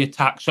the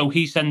attack, so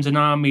he sends an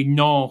army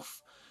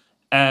north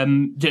to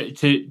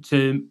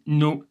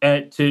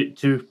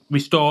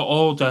restore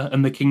order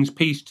and the king's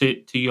peace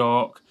to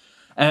York,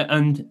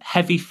 and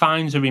heavy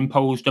fines are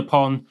imposed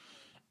upon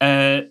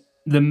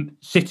the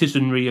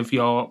citizenry of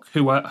York,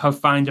 who have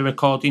fined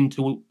according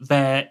to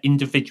their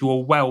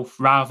individual wealth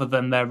rather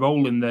than their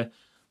role in the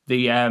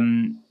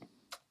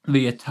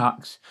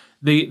attacks.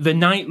 The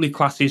knightly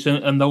classes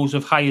and those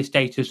of higher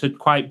status had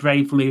quite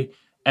bravely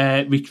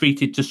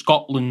retreated to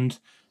Scotland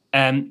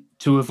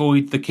to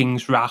avoid the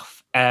king's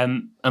wrath,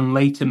 and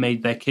later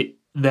made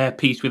their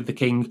peace with the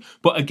king.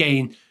 But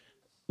again,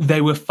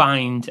 they were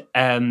fined.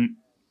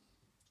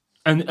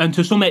 And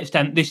to some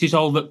extent, this is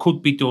all that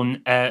could be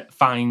done,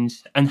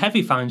 fines, and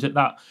heavy fines at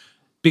that,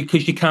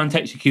 because you can't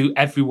execute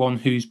everyone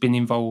who's been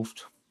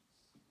involved.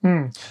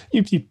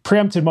 You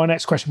preempted my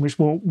next question, which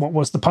what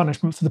was the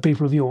punishment for the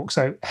people of York?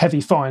 So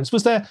heavy fines.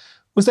 Was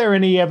there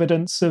any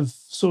evidence of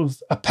sort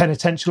of a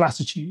penitential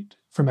attitude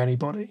from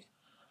anybody?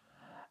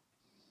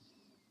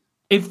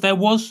 If there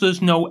was,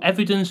 there's no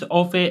evidence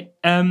of it.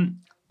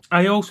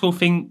 I also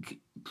think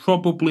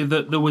probably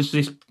that there was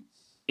this.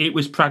 It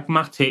was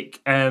pragmatic.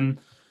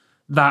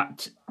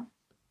 That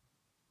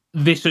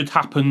this had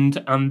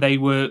happened and they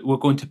were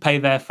going to pay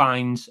their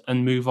fines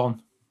and move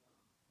on.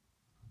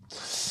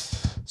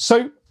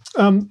 So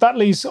that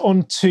leads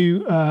on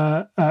to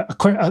a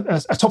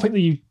topic that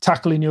you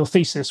tackle in your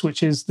thesis,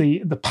 which is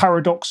the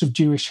paradox of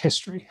Jewish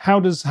history. How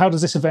does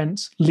this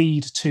event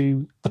lead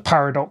to the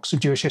paradox of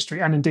Jewish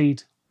history? And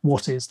indeed,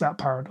 what is that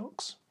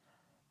paradox?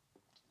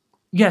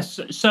 Yes,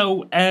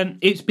 so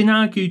it's been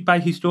argued by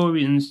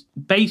historians,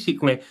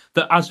 basically,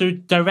 that as a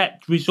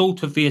direct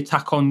result of the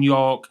attack on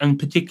York, and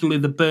particularly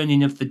the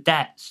burning of the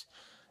debts,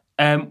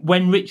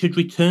 when Richard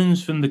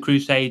returns from the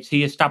Crusades,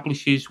 he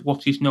establishes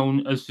what is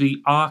known as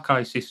the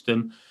Archive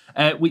system,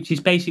 which is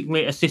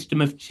basically a system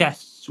of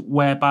chests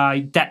whereby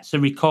debts are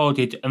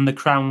recorded and the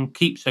Crown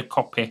keeps a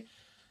copy.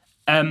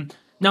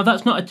 Now,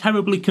 that's not a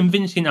terribly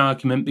convincing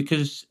argument,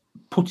 because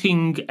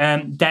putting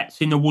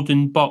debts in a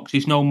wooden box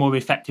is no more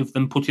effective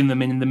than putting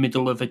them in the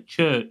middle of a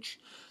church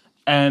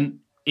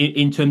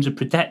in terms of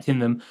protecting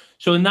them.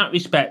 So in that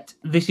respect,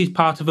 this is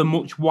part of a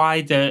much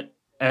wider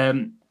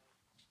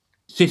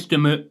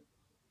systematic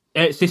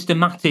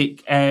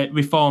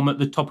reform at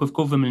the top of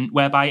government,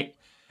 whereby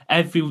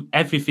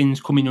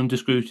everything's coming under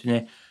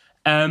scrutiny.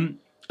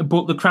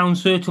 But the Crown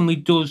certainly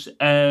does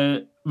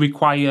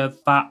require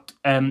that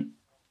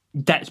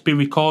debts be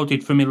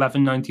recorded from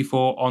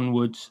 1194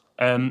 onwards.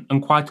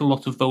 And quite a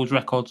lot of those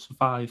records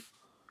survive.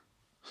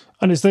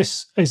 And is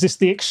this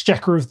the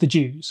Exchequer of the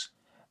Jews?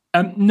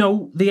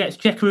 No, the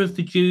Exchequer of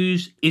the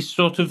Jews is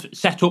sort of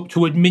set up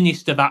to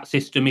administer that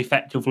system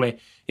effectively.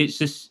 It's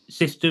a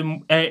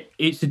system.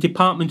 It's a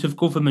department of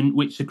government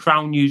which the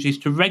Crown uses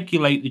to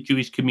regulate the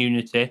Jewish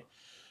community,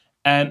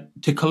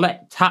 to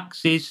collect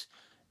taxes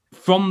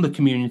from the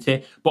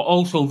community, but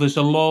also there's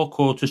a law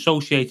court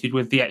associated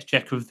with the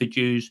Exchequer of the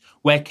Jews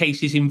where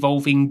cases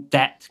involving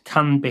debt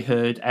can be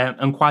heard,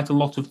 and quite a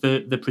lot of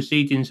the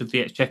proceedings of the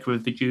Exchequer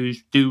of the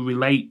Jews do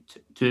relate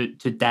to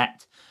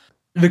debt.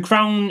 The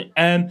Crown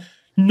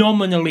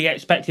nominally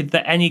expected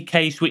that any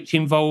case which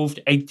involved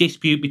a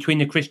dispute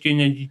between a Christian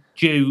and a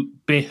Jew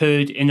be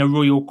heard in a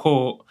royal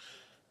court.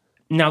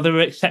 Now, there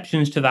are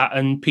exceptions to that,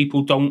 and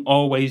people don't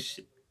always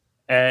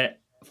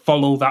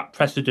follow that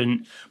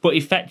precedent, but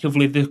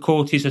effectively the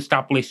court is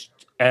established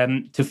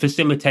to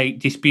facilitate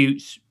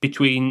disputes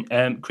between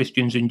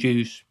Christians and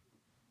Jews.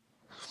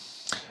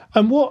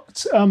 And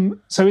what?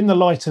 So, in the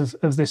light of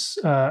this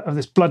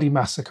bloody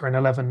massacre in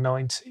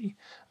 1190,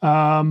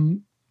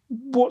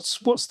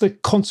 what's the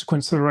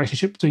consequence of the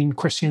relationship between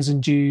Christians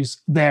and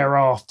Jews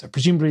thereafter?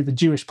 Presumably, the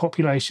Jewish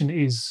population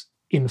is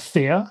in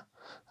fear.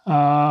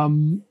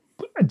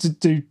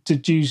 Do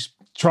Jews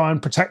try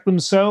and protect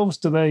themselves?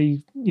 Do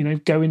they,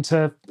 go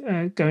into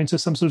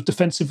some sort of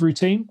defensive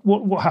routine?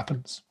 What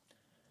happens?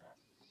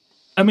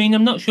 I mean,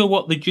 I'm not sure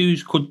what the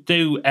Jews could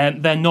do.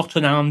 They're not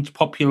an armed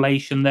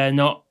population. They're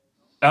not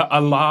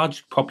a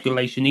large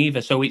population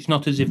either, so it's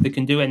not as if they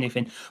can do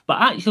anything.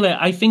 But actually,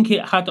 I think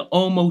it had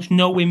almost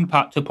no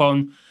impact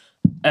upon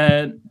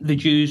the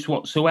Jews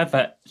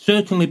whatsoever.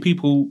 Certainly,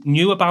 people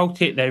knew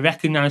about it. They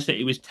recognised that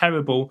it was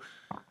terrible.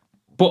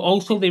 But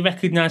also they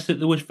recognised that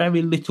there was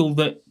very little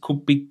that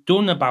could be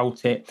done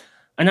about it.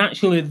 And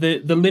actually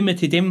the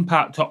limited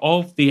impact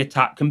of the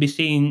attack can be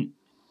seen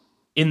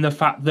in the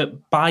fact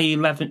that by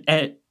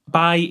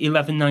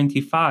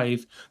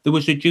 1195 there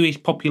was a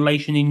Jewish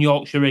population in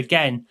Yorkshire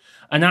again,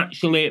 and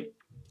actually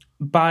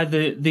by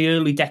the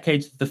early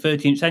decades of the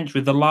 13th century,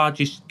 the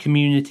largest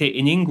community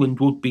in England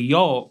would be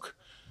York.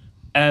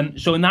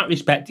 So in that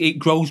respect, it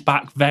grows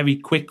back very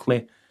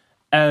quickly.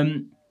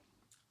 And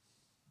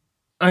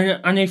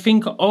I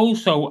think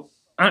also,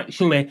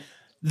 actually,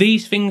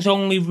 these things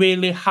only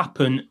really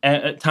happen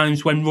at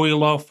times when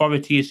royal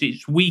authority is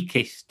its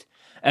weakest.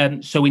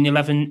 So in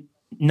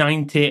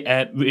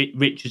 1190,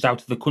 Richard's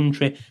out of the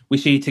country. We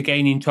see it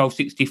again in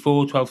 1264,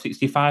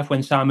 1265,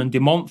 when Simon de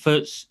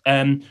Montfort's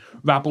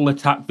rabble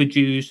attacked the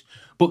Jews.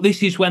 But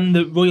this is when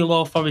the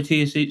royal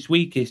authority is its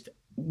weakest.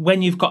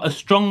 When you've got a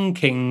strong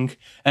king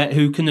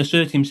who can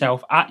assert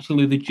himself,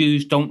 actually the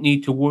Jews don't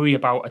need to worry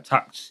about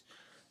attacks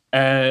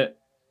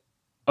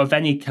of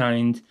any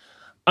kind.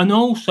 And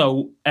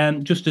also,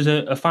 just as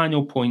a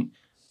final point,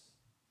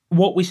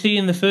 what we see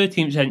in the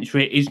 13th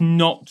century is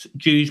not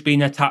Jews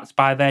being attacked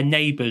by their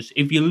neighbours.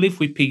 If you live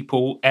with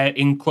people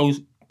in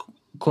close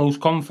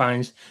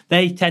confines,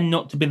 they tend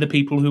not to be the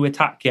people who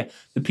attack you.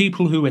 The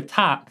people who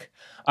attack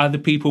are the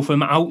people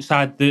from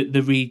outside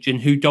the region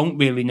who don't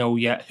really know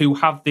yet, who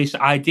have this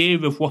idea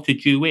of what a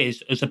Jew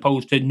is, as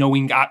opposed to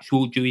knowing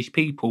actual Jewish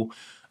people.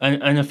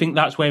 And I think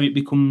that's where it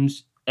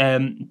becomes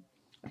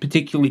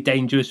particularly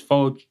dangerous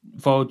for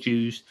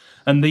Jews.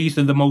 And these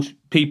are the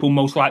people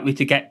most likely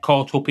to get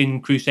caught up in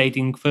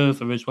crusading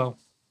further as well.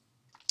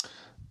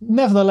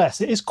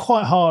 Nevertheless, it is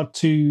quite hard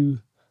to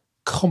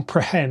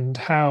comprehend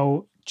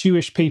how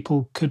Jewish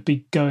people could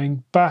be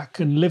going back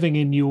and living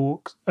in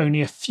York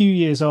only a few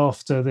years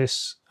after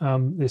this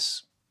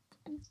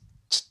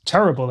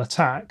terrible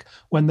attack,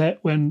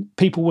 when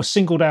people were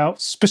singled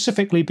out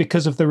specifically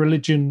because of the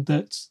religion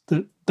that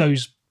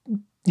those,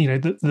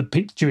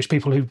 the Jewish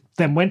people who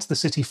then went to the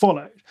city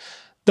followed.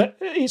 That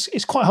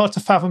it's quite hard to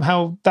fathom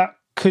how that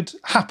could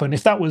happen.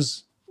 If that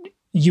was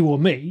you or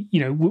me,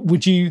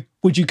 would you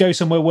go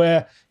somewhere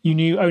where you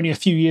knew only a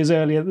few years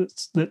earlier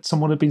that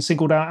someone had been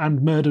singled out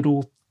and murdered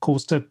or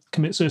caused to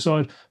commit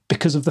suicide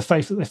because of the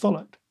faith that they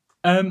followed?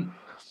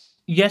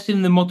 Yes,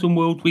 in the modern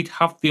world, we'd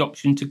have the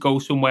option to go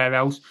somewhere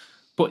else,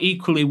 but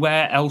equally,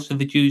 where else are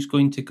the Jews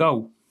going to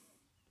go?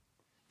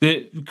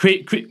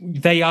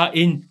 They are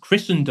in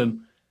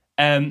Christendom.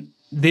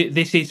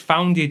 This is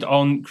founded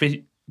on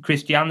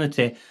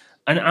Christianity,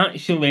 and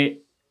actually,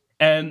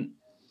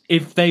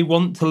 if they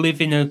want to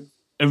live in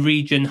a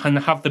region and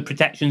have the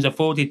protections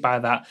afforded by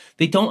that,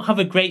 they don't have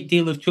a great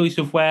deal of choice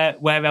of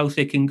where else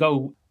they can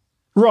go.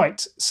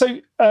 Right. So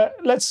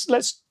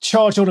let's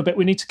charge on a bit.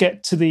 We need to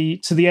get to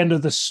the end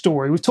of the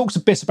story. We've talked a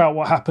bit about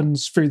what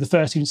happens through the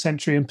 13th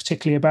century, and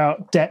particularly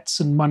about debts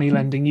and money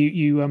lending.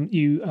 You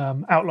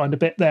outlined a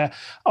bit there.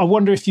 I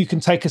wonder if you can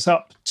take us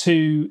up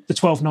to the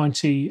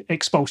 1290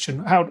 expulsion.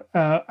 How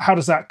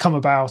does that come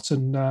about,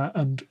 and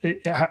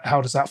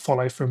how does that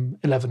follow from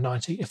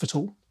 1190, if at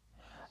all?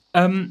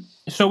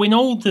 So in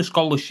older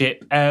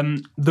scholarship,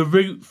 the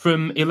route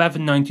from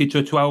 1190 to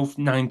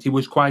 1290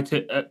 was quite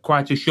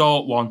a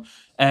short one.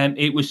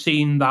 It was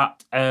seen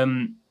that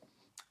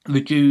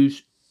the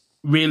Jews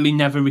really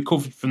never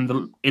recovered from the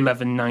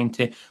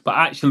 1190, but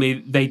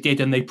actually they did,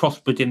 and they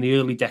prospered in the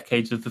early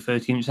decades of the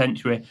 13th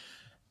century.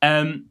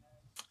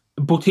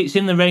 But it's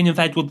in the reign of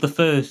Edward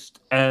I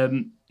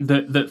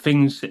that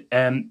things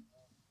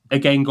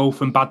again go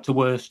from bad to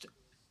worst.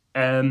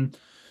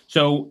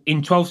 So in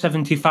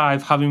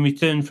 1275, having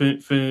returned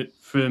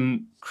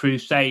from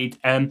Crusade,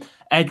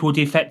 Edward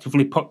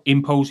effectively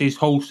imposes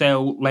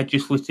wholesale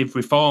legislative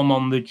reform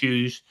on the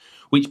Jews,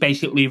 which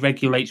basically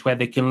regulates where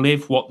they can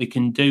live, what they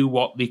can do,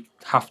 what they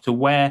have to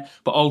wear,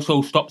 but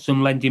also stops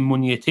them lending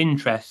money at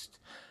interest.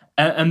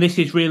 And this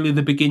is really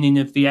the beginning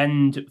of the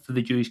end for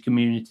the Jewish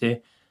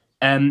community.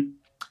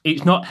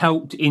 It's not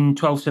helped in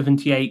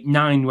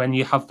 1278-9 when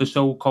you have the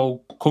so-called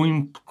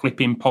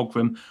coin-clipping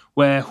pogrom,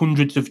 where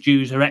hundreds of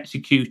Jews are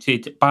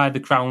executed by the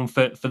crown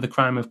for the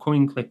crime of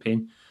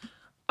coin-clipping.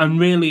 And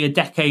really, a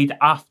decade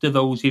after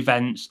those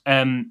events,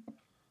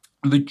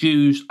 the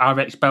Jews are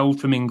expelled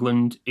from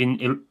England in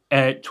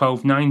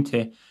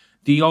 1290.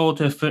 The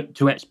order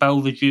to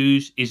expel the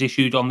Jews is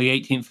issued on the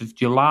 18th of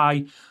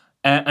July,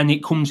 and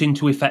it comes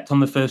into effect on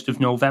the 1st of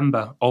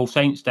November, All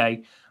Saints'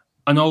 Day.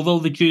 And although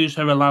the Jews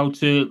are allowed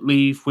to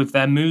leave with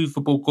their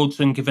movable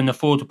goods and given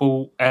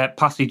affordable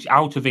passage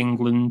out of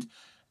England,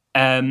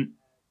 they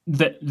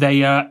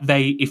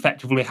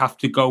effectively have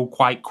to go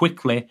quite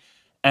quickly,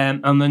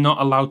 and they're not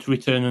allowed to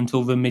return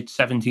until the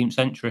mid-17th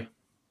century.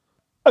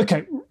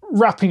 Okay,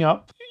 wrapping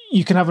up,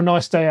 you can have a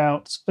nice day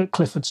out at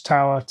Clifford's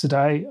Tower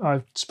today.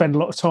 I've spent a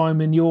lot of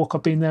time in York.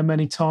 I've been there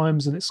many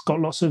times, and it's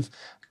got lots of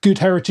good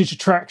heritage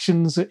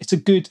attractions. It's a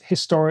good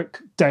historic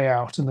day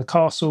out, and the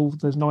castle,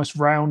 the nice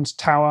round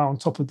tower on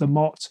top of the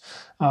motte,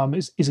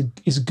 is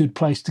a good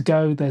place to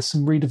go. There's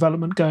some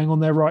redevelopment going on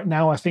there right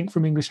now, I think,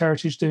 from English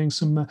Heritage doing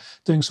some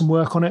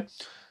work on it.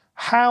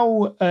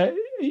 How,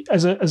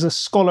 as a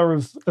scholar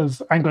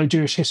of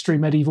Anglo-Jewish history,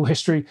 medieval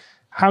history,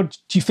 How do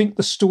you think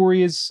the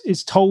story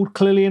is told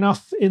clearly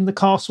enough in the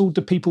castle?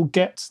 Do people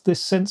get this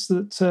sense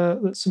that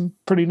that some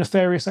pretty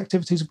nefarious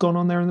activities have gone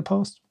on there in the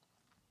past?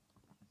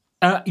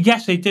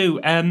 Yes, they do.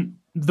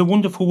 The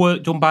wonderful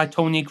work done by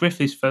Tony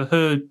Griffiths for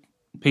her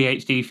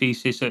PhD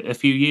thesis a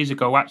few years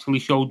ago actually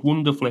showed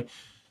wonderfully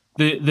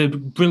the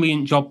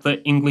brilliant job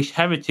that English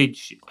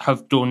Heritage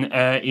have done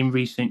in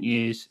recent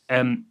years.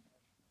 In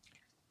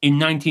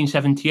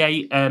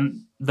 1978,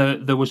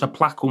 there was a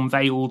plaque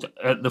unveiled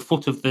at the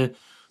foot of the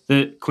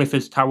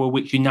Clifford's Tower,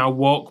 which you now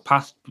walk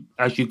past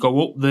as you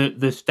go up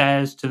the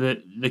stairs to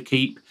the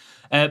keep.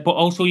 But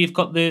also you've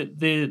got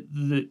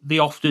the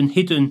often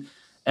hidden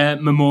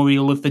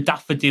memorial of the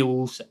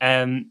daffodils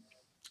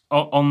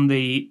on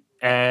the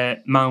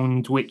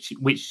mound,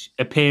 which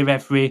appear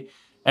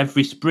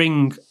every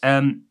spring.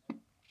 And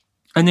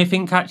I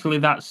think actually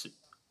that's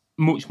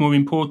much more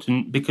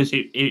important because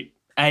it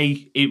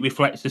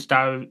reflects the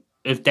Star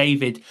of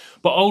David,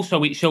 but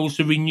also it shows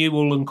the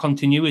renewal and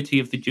continuity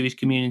of the Jewish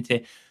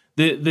community.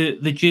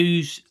 The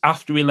Jews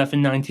after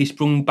 1190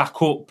 sprung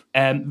back up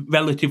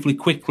relatively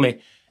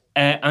quickly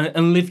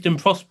and lived and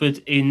prospered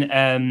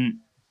in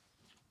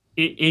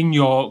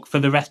York for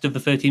the rest of the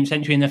 13th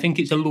century. And I think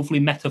it's a lovely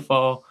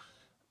metaphor,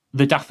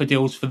 the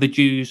daffodils for the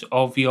Jews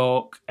of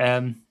York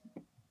in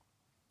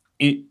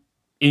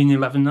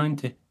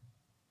 1190.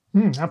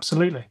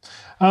 Absolutely.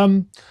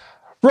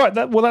 Right.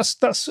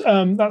 That's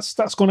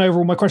gone over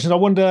all my questions. I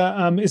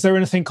wonder, is there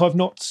anything I've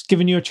not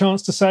given you a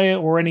chance to say,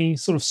 or any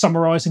sort of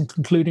summarising,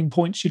 concluding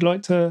points you'd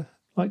like to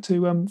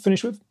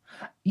finish with?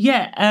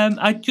 Yeah,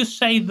 I'd just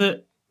say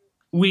that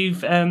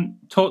we've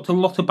talked a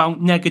lot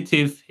about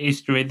negative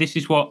history. This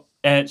is what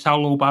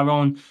Saulo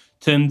Baron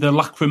termed the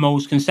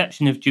lachrymose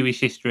conception of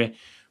Jewish history.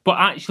 But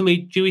actually,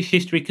 Jewish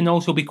history can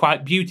also be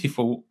quite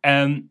beautiful.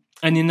 And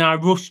in our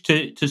rush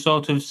to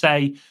sort of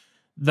say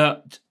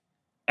that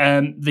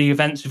the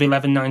events of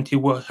 1190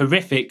 were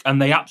horrific,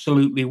 and they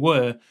absolutely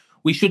were,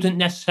 we shouldn't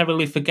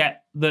necessarily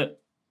forget that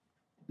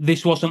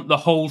this wasn't the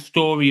whole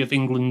story of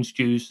England's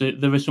Jews.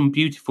 There are some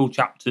beautiful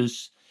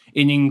chapters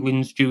in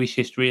England's Jewish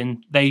history,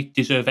 and they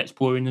deserve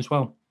exploring as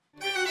well.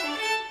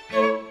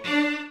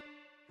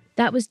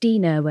 That was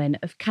Dean Irwin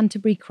of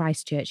Canterbury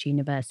Christ Church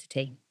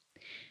University.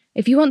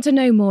 If you want to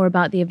know more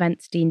about the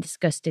events Dean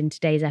discussed in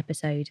today's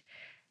episode,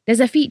 there's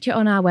a feature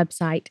on our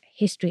website,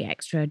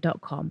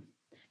 historyextra.com.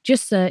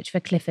 Just search for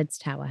Clifford's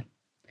Tower.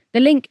 The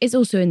link is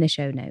also in the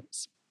show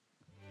notes.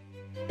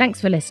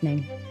 Thanks for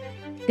listening.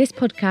 This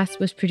podcast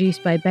was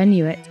produced by Ben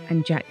Hewitt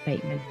and Jack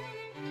Bateman.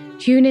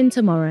 Tune in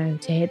tomorrow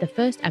to hear the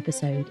first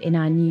episode in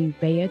our new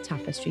Bayeux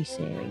Tapestry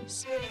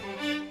series.